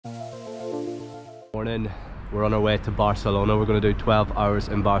Morning, we're on our way to Barcelona. We're going to do 12 hours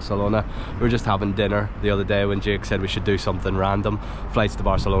in Barcelona. We were just having dinner the other day when Jake said we should do something random. Flights to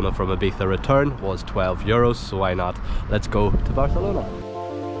Barcelona from Ibiza return was €12, so why not? Let's go to Barcelona.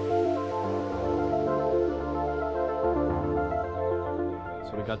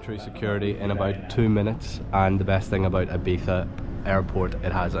 So we got through security in about 2 minutes, and the best thing about Ibiza airport,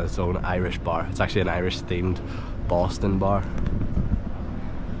 it has its own Irish bar. It's actually an Irish themed Boston bar.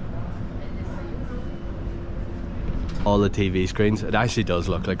 All the TV screens, it actually does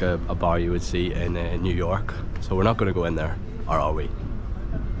look like a bar you would see in New York. So we're not going to go in there, or are we?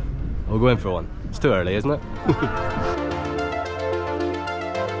 We'll go in for one. It's too early, isn't it?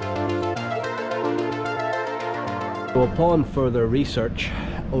 So upon further research,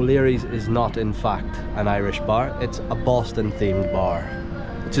 O'Leary's is not in fact an Irish bar, it's a Boston themed bar,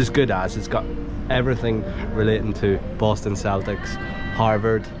 which is good as it's got everything relating to Boston Celtics,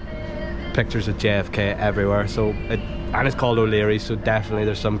 Harvard, pictures of JFK everywhere, so and it's called O'Leary's, so definitely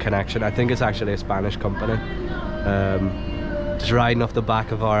there's some connection. I think it's actually a Spanish company, just riding off the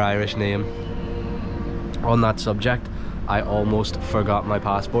back of our Irish name. On that subject, I almost forgot my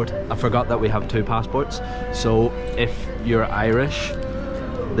passport. I forgot that we have 2 passports, so if you're Irish,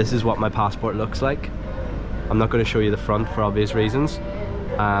 this is what my passport looks like. I'm not going to show you the front for obvious reasons,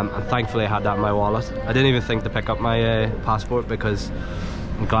 and thankfully I had that in my wallet. I didn't even think to pick up my passport because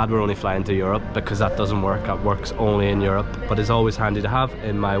I'm glad we're only flying to Europe, because that doesn't work. That works only in Europe, but it's always handy to have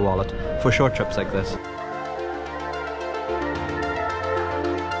in my wallet for short trips like this.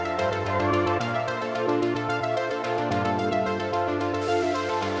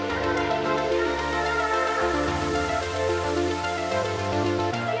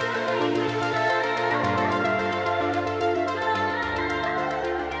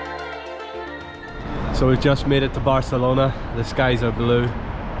 So we've just made it to Barcelona. The skies are blue.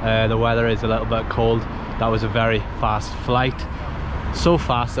 The weather is a little bit cold. That was a very fast flight. So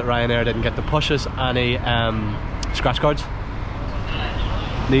fast that Ryanair didn't get to push us any scratch cards.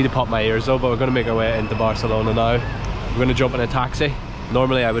 Need to pop my ears though, but we're going to make our way into Barcelona now. We're going to jump in a taxi.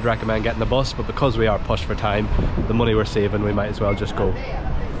 Normally I would recommend getting the bus, but because we are pushed for time, the money we're saving, we might as well just go.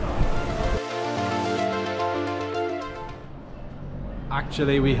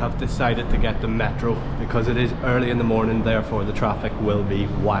 Actually, we have decided to get the metro because it is early in the morning, therefore the traffic will be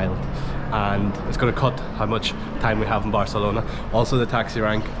wild and it's going to cut how much time we have in Barcelona. Also, the taxi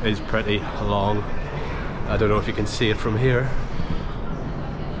rank is pretty long. I don't know if you can see it from here.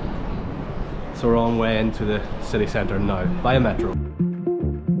 So we're on way into the city centre now by a metro.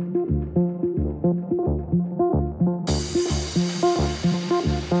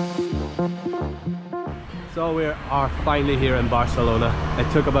 So we are finally here in Barcelona.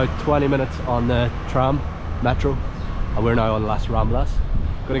 It took about 20 minutes on the tram, metro, and we're now on Las Ramblas.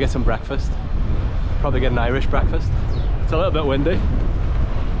 Gonna get some breakfast. Probably get an Irish breakfast. It's a little bit windy.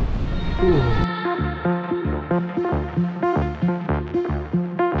 Ooh.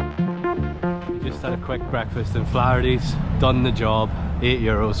 We just had a quick breakfast in Flaherty's, done the job,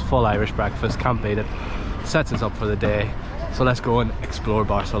 €8, full Irish breakfast, can't beat it. Sets us up for the day. So let's go and explore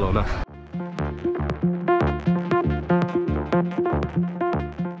Barcelona.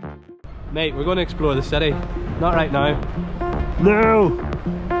 Mate, we're going to explore the city. Not right now. No!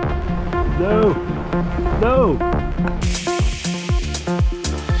 No! No!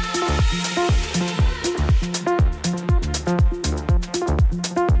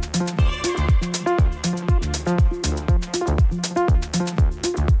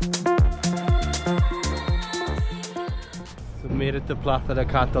 So we made it to Plaza de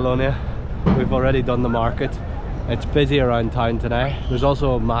Catalonia. We've already done the market. It's busy around town today. There's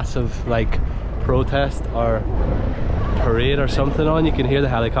also a massive like protest or parade or something on. You can hear the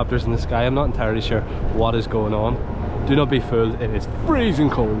helicopters in the sky. I'm not entirely sure what is going on. Do not be fooled, it is freezing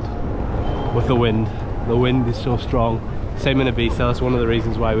cold with the wind. The wind is so strong. Same in Ibiza, that's one of the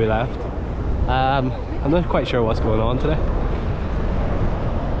reasons why we left. I'm not quite sure what's going on today.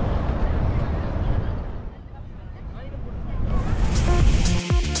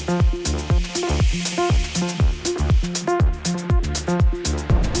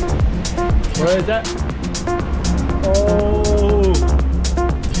 Where is it? Oh!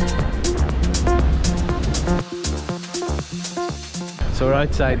 So we're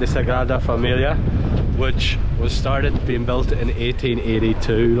outside the Sagrada Familia, which was started being built in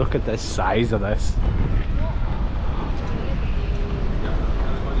 1882. Look at the size of this.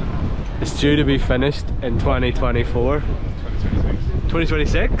 It's due to be finished in 2024.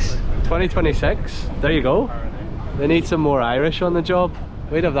 2026? 2026? There you go. They need some more Irish on the job.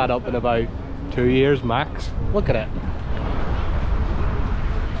 We'd have that up in about 2 years max. Look at it.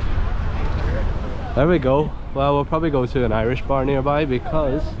 There we go. Well, we'll probably go to an Irish bar nearby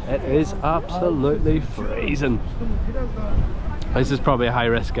because it is absolutely freezing. This is probably a high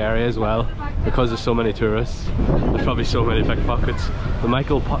risk area as well because there's so many tourists. There's probably so many pickpockets. The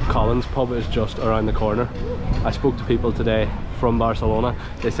Michael Collins pub is just around the corner. I spoke to people today from Barcelona.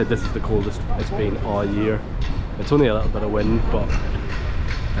 They said this is the coldest it's been all year. It's only a little bit of wind, but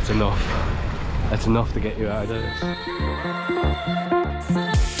it's enough. It's enough to get you out of this.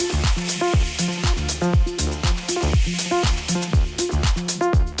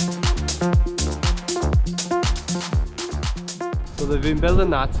 So they've been building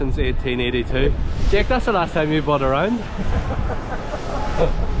that since 1882. Jake, that's the last time you bought around?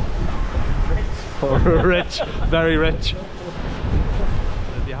 Rich, very rich.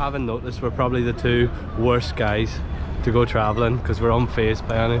 If you haven't noticed, we're probably the two worst guys to go travelling because we're unfazed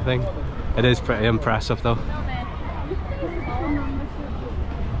by anything. It is pretty impressive though.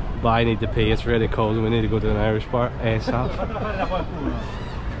 But I need to pee, it's really cold and we need to go to an Irish bar ASAP.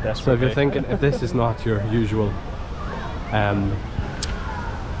 So if you're thinking, if this is not your usual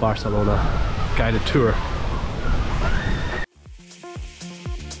Barcelona guided tour,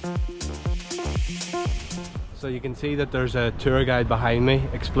 so you can see that there's a tour guide behind me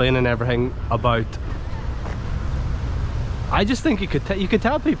explaining everything about. I just think you could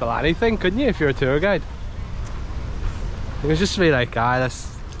tell people anything, couldn't you, if you're a tour guide? You could just be like, this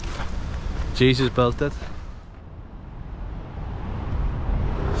Jesus built it.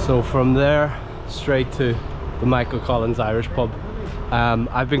 So from there straight to the Michael Collins Irish pub.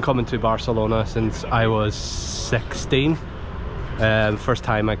 I've been coming to Barcelona since I was 16. First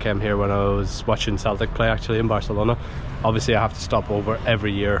time I came here when I was watching Celtic play actually in Barcelona. Obviously I have to stop over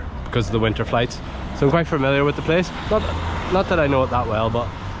every year because of the winter flights, so I'm quite familiar with the place. Not that I know it that well, but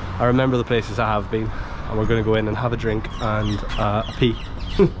I remember the places I have been, and we're going to go in and have a drink and a pee.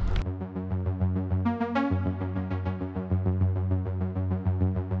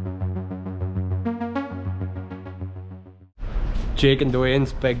 Jake and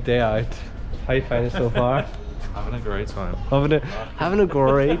Dwayne's big day out. How you find it so far? Having a great time. Having a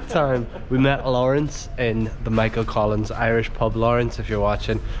great time. We met Lawrence in the Michael Collins Irish pub. Lawrence, if you're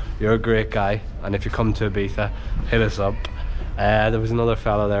watching, you're a great guy, and if you come to Ibiza, hit us up. There was another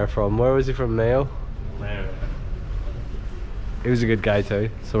fella there from, where was he from? Mayo? Mayo. He was a good guy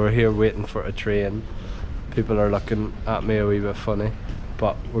too. So we're here waiting for a train. People are looking at me a wee bit funny,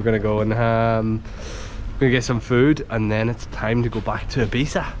 but we're gonna go and we're gonna get some food, and then it's time to go back to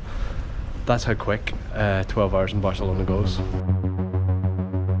Ibiza. That's how quick 12 hours in Barcelona goes.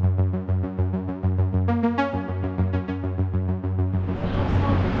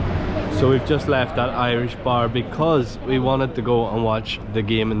 So we've just left that Irish bar because we wanted to go and watch the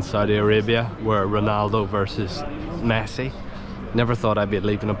game in Saudi Arabia where Ronaldo versus Messi. Never thought I'd be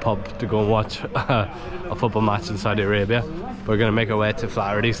leaving a pub to go and watch a football match in Saudi Arabia. We're going to make our way to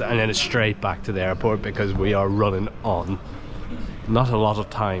Flaherty's and then it's straight back to the airport because we are running on not a lot of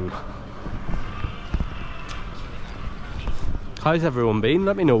time. How's everyone been?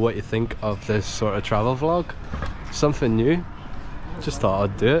 Let me know what you think of this sort of travel vlog. Something new. Just thought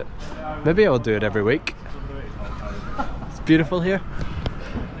I'd do it. Maybe I'll do it every week. It's beautiful here.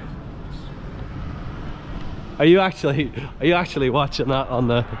 Are you actually watching that on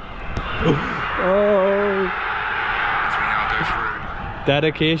the oh.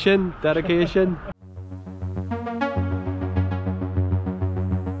 Dedication.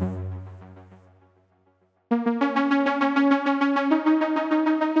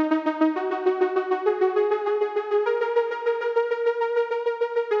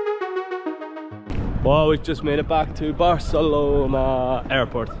 Well, we've just made it back to Barcelona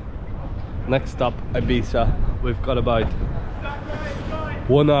airport. Next stop, Ibiza. We've got about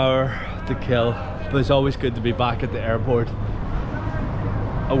 1 hour to kill, but it's always good to be back at the airport.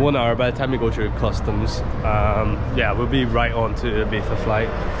 1 hour by the time you go through customs. Yeah, we'll be right on to the Ibiza flight.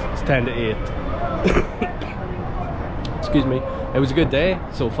 It's 10 to 8. Excuse me. It was a good day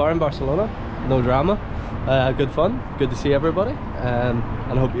so far in Barcelona. No drama. Good fun. Good to see everybody. And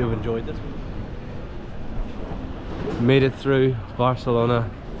I hope you've enjoyed this. Made it through Barcelona.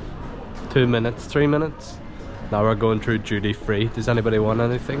 2 minutes, 3 minutes. Now we're going through duty free. Does anybody want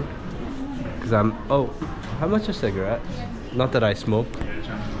anything? Because oh, how much a cigarette? Not that I smoke.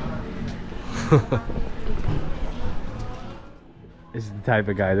 Is the type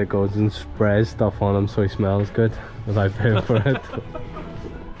of guy that goes and sprays stuff on him so he smells good without paying for it.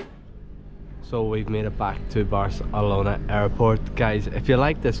 So we've made it back to Barcelona airport. Guys, if you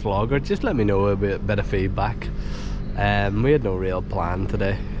like this vlog, or just let me know a bit of feedback. We had no real plan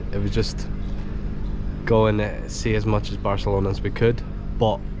today. It was just go and see as much as Barcelona as we could,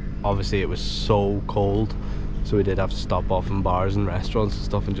 but obviously it was so cold, so we did have to stop off in bars and restaurants and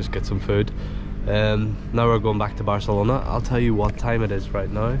stuff and just get some food. Now we're going back to Barcelona. I'll tell you what time it is right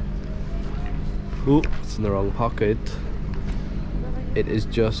now. Oh, it's in the wrong pocket. It is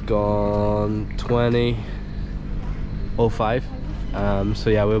just gone 20:05. So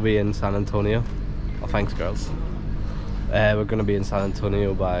yeah, we'll be in San Antonio. Oh, thanks girls. We're gonna be in San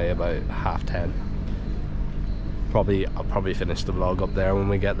Antonio by about 10:30. I'll probably finish the vlog up there when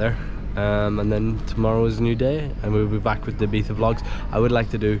we get there. And then tomorrow is a new day and we'll be back with the Ibiza vlogs. I would like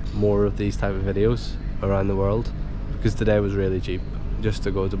to do more of these type of videos around the world, because today was really cheap. Just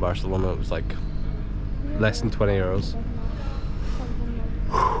to go to Barcelona, it was like less than 20 euros.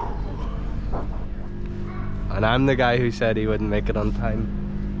 And I'm the guy who said he wouldn't make it on time.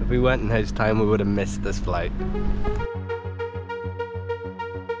 If we went in his time, we would have missed this flight.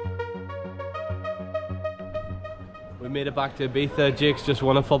 We made it back to Ibiza. Jake's just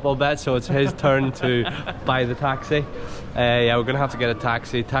won a football bet, so it's his turn to buy the taxi. Yeah, we're gonna have to get a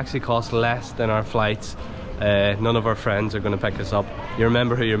taxi. Taxi costs less than our flights. None of our friends are gonna pick us up. You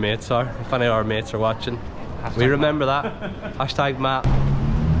remember who your mates are? If any of our mates are watching, we remember that. Hashtag Matt.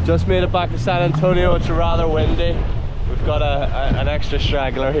 Just made it back to San Antonio. It's rather windy. We've got an extra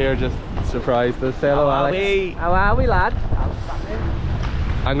straggler here, just surprised us. Say hello, Alex. How are we, lad?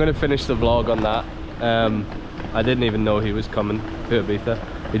 I'm gonna finish the vlog on that. I didn't even know he was coming to Ibiza.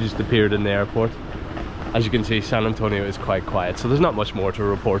 He just appeared in the airport. As you can see, San Antonio is quite quiet, so there's not much more to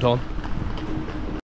report on.